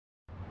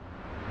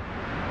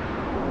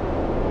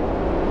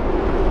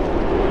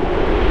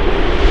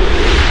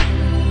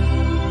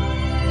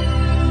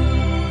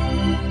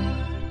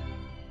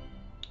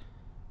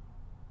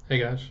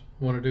guys,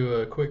 want to do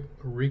a quick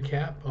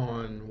recap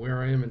on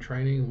where I am in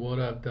training, what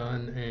I've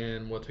done,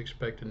 and what's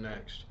expected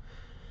next.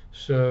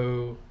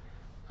 So,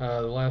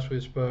 the last we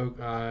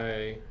spoke,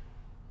 I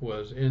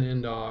was in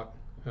NDOC,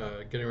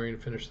 getting ready to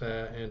finish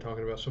that, and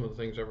talking about some of the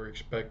things that were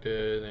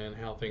expected and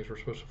how things were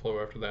supposed to flow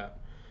after that.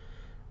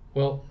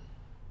 Well,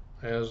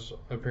 as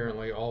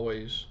apparently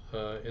always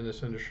in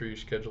this industry,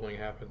 scheduling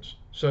happens.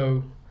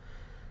 So,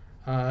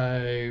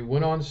 I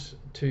went on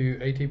to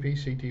ATP,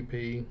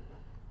 CTP.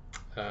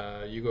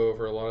 You go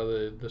over a lot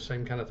of the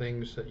same kind of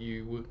things that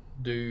you would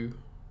do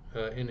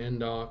in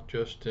NDOC,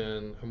 just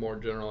in a more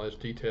generalized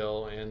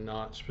detail and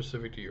not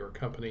specific to your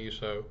company.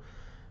 So,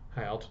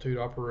 high altitude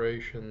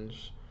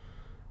operations,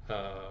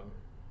 uh,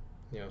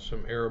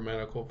 some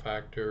aeromedical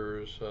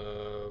factors,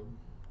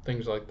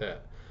 things like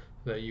that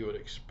you would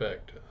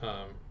expect.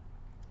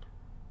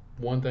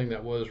 One thing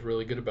that was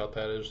really good about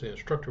that is the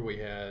instructor we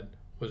had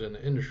was in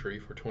the industry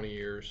for 20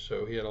 years,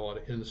 so he had a lot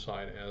of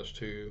insight as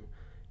to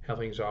how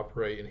things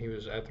operate, and he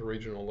was at the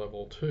regional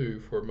level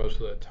too for most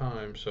of that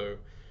time. So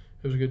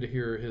it was good to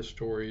hear his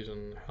stories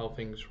and how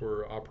things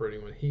were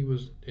operating when he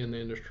was in the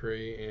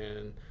industry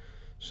and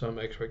some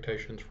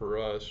expectations for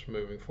us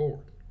moving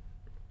forward.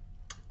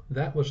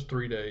 That was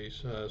 3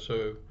 days,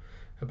 so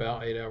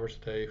about 8 hours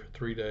a day for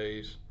 3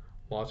 days.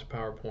 Lots of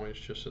PowerPoints,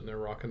 just sitting there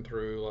rocking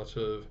through, lots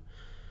of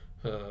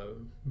uh,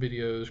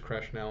 videos,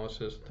 crash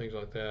analysis, and things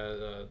like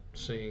that,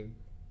 seeing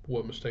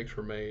what mistakes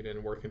were made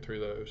and working through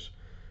those.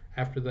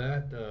 After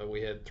that,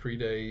 we had 3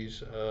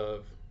 days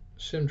of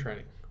sim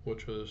training,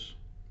 which was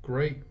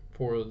great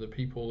for the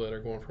people that are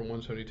going from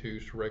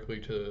 172s directly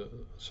to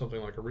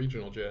something like a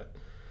regional jet.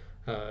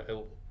 Uh,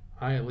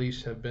 I at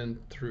least have been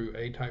through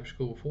A type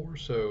school before,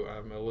 so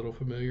I'm a little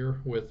familiar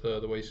with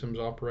the way sims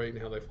operate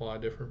and how they fly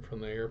different from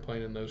the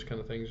airplane and those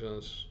kind of things,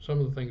 and some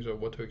of the things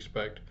of what to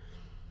expect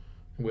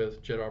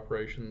with jet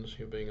operations,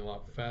 being a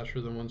lot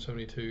faster than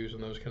 172s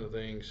and those kind of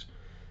things,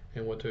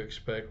 and what to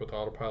expect with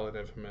autopilot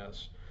and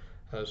FMS.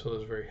 So it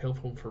was very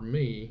helpful for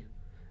me,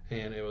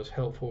 and it was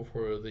helpful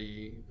for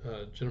the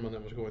gentleman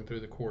that was going through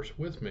the course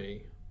with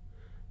me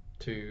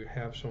to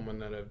have someone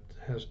that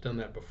has done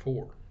that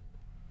before.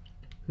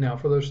 Now,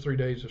 for those 3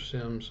 days of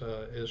sims,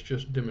 it's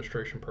just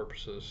demonstration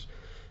purposes.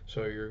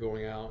 So you're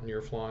going out and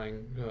you're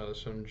flying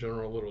some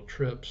general little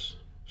trips,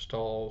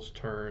 stalls,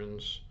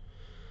 turns,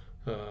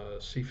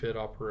 CFIT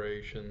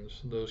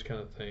operations, those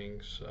kind of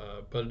things.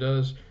 But it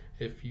does,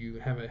 if you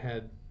haven't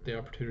had the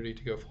opportunity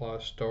to go fly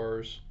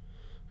stars,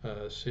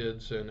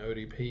 SIDS, and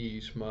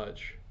ODPs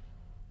much,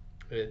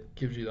 it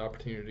gives you the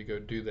opportunity to go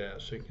do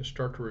that. So you can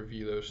start to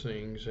review those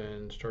things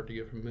and start to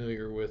get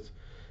familiar with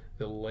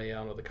the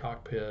layout of the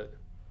cockpit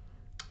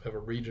of a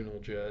regional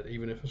jet,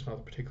 even if it's not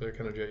the particular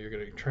kind of jet you're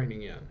going to be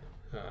training in.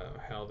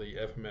 How the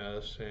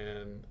FMS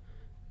and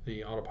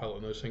the autopilot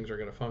and those things are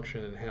going to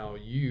function, and how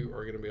you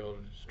are going to be able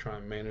to try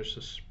and manage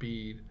the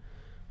speed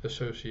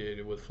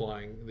associated with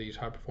flying these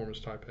high performance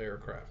type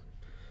aircraft.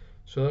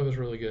 So that was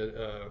really good.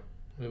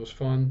 It was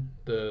fun.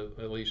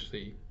 At least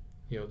the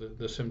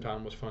sim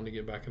time was fun to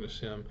get back into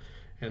sim,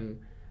 and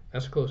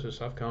that's the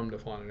closest I've come to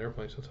flying an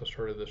airplane since I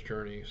started this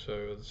journey.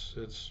 So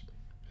it's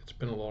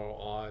been a little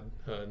odd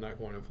not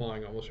going and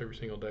flying almost every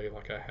single day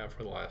like I have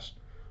for the last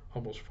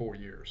almost 4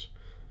 years.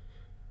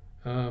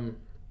 Um,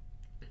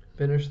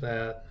 Finished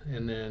that,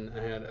 and then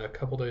I had a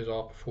couple days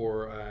off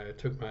before I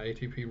took my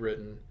ATP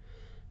written.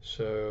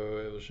 So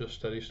it was just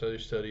study, study,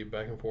 study,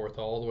 back and forth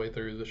all the way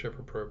through the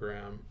Shepherd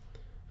program,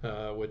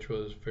 which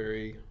was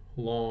very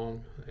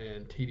long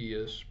and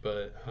tedious,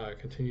 but I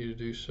continued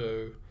to do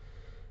so.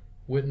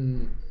 Went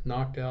and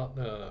knocked out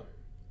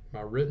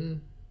my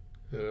written.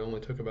 It only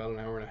took about an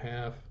hour and a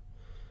half,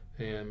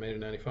 and made a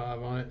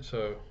 95 on it.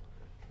 So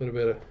a little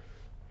bit of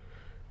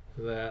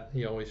that.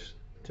 You always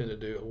tend to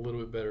do a little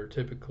bit better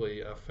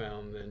typically, I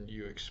found, than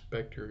you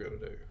expect you're going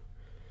to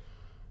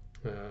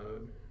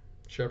do.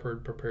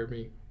 Shepherd prepared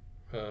me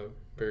uh,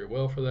 very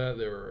well for that.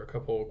 There were a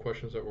couple of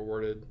questions that were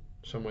worded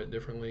somewhat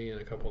differently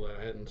and a couple that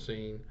I hadn't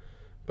seen,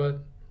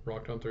 but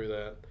rocked on through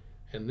that.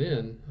 And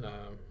then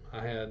I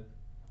had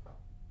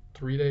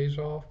 3 days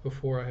off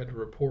before I had to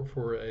report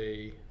for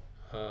a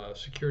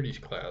securities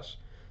class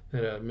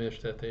that I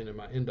missed at the end of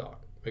my NDOC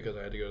because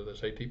I had to go to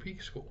this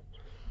ATP school.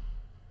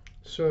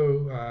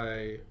 So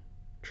I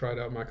tried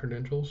out my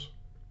credentials,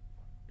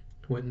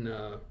 went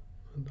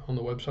on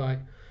the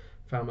website,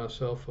 found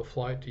myself a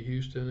flight to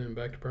Houston and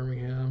back to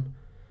Birmingham,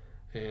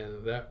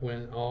 and that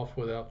went off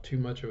without too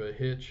much of a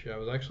hitch. I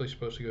was actually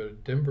supposed to go to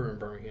Denver and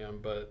Birmingham,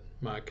 but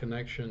my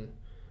connection,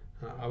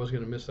 I was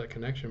going to miss that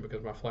connection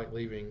because my flight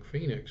leaving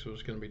Phoenix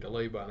was going to be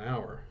delayed by an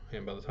hour,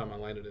 and by the time I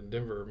landed in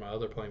Denver, my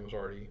other plane was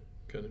already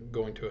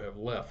going to have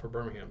left for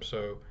Birmingham.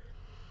 So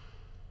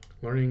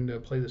learning to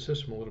play the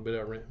system a little bit,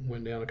 I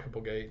went down a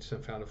couple gates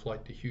and found a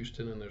flight to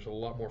Houston, and there's a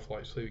lot more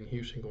flights leaving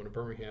Houston going to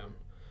Birmingham.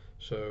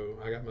 So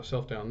I got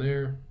myself down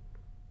there,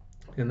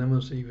 and then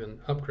was even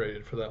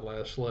upgraded for that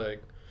last leg,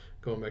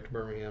 going back to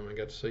Birmingham, and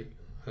got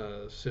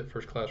to sit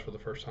first class for the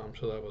first time.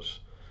 So that was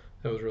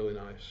really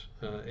nice,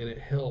 and it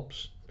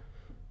helps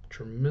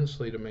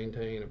tremendously to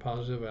maintain a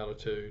positive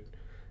attitude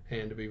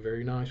and to be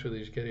very nice with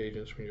these gate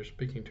agents when you're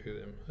speaking to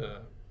them.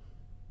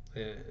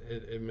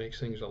 It makes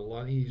things a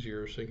lot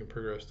easier so you can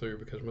progress through,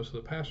 because most of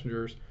the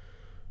passengers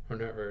are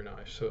not very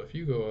nice. So if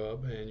you go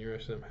up and you're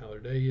asking them how their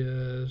day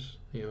is,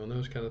 and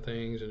those kind of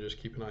things, and just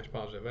keep a nice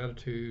positive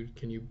attitude.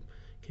 Can you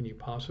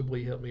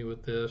possibly help me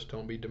with this?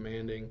 Don't be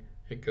demanding.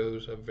 It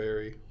goes a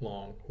very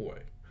long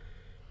way.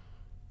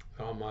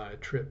 On my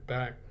trip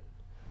back,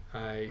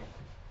 I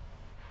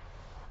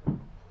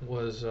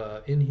was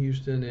in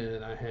Houston,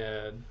 and I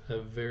had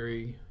a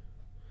very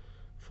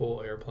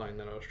full airplane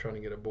that I was trying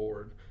to get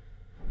aboard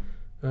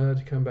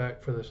to come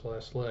back for this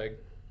last leg.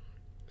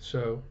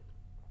 So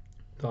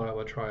thought I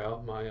would try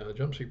out my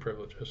jump seat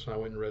privileges. I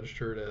went and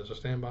registered as a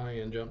standby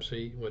and jump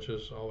seat, which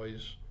is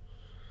always,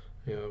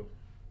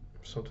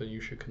 something you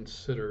should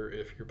consider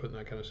if you're put in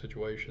that kind of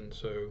situation.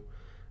 So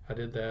I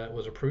did that,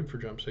 was approved for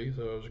jump seat,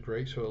 so it was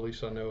great. So at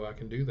least I know I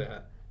can do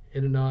that.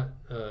 Ended not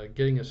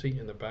getting a seat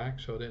in the back,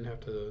 so I didn't have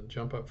to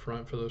jump up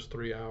front for those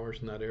 3 hours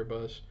in that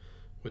Airbus,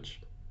 which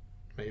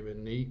may have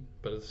been neat,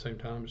 but at the same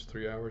time, it's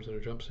 3 hours in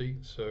a jump seat,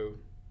 so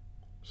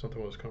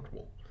something was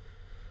comfortable.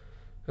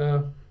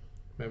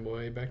 Made my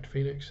way back to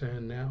Phoenix,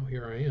 and now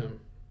here I am.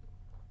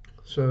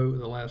 So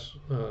the last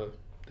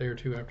day or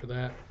two after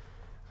that,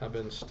 I've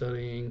been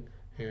studying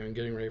and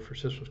getting ready for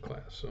systems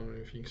class. So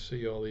if you can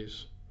see all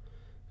these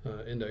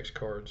index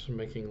cards, I'm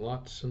making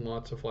lots and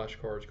lots of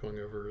flashcards going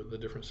over the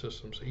different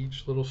systems.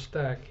 Each little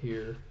stack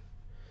here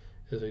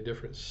is a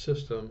different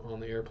system on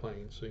the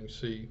airplane. So you can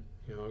see,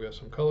 I've got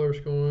some colors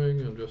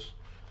going. I'm just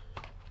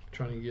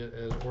trying to get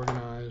as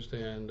organized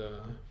and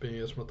being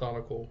as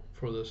methodical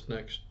for this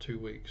next 2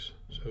 weeks.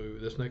 So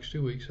this next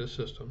 2 weeks is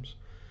systems.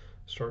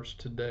 Starts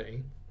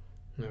today.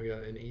 And I've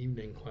got an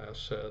evening class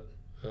set,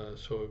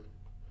 so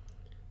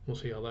we'll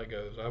see how that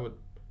goes. I would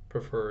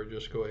prefer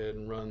just go ahead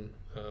and run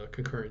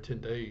concurrent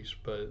 10 days,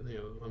 but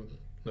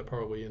they'll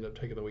probably end up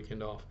taking the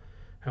weekend off.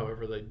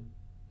 However,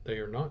 they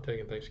are not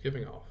taking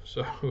Thanksgiving off,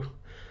 so I'm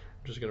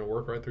just going to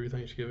work right through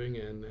Thanksgiving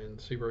and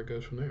see where it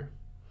goes from there.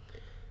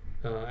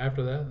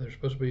 After that, there's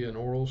supposed to be an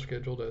oral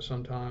scheduled at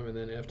some time, and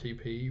then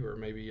FTP, or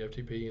maybe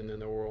FTP and then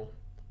the oral.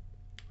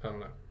 I don't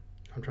know.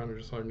 I'm trying to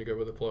just learn to go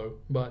with the flow,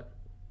 but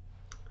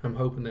I'm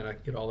hoping that I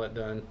can get all that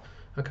done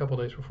a couple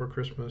days before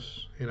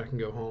Christmas, and I can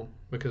go home,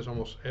 because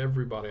almost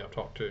everybody I've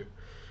talked to,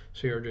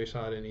 CRJ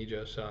side and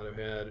EJS side, have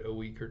had a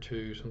week or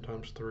two,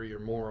 sometimes 3 or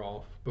more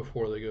off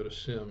before they go to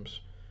SIMS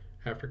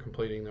after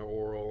completing their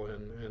oral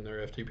and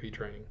their FTP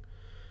training.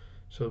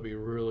 So it'd be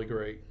really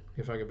great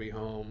if I could be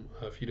home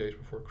a few days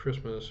before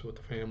Christmas with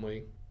the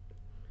family.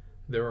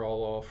 They're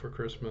all off for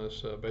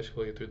Christmas,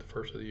 basically through the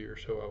first of the year,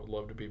 so I would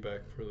love to be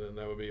back for them.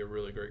 That would be a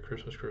really great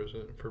Christmas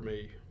present for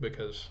me,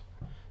 because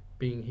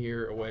being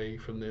here away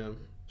from them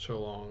so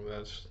long,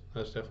 that's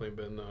definitely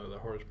been the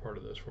hardest part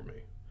of this for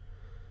me.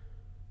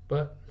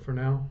 But for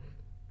now,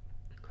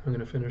 I'm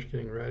going to finish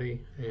getting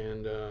ready,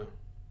 and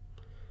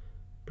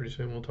pretty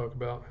soon we'll talk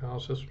about how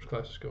systems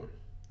class is going.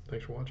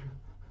 Thanks for watching.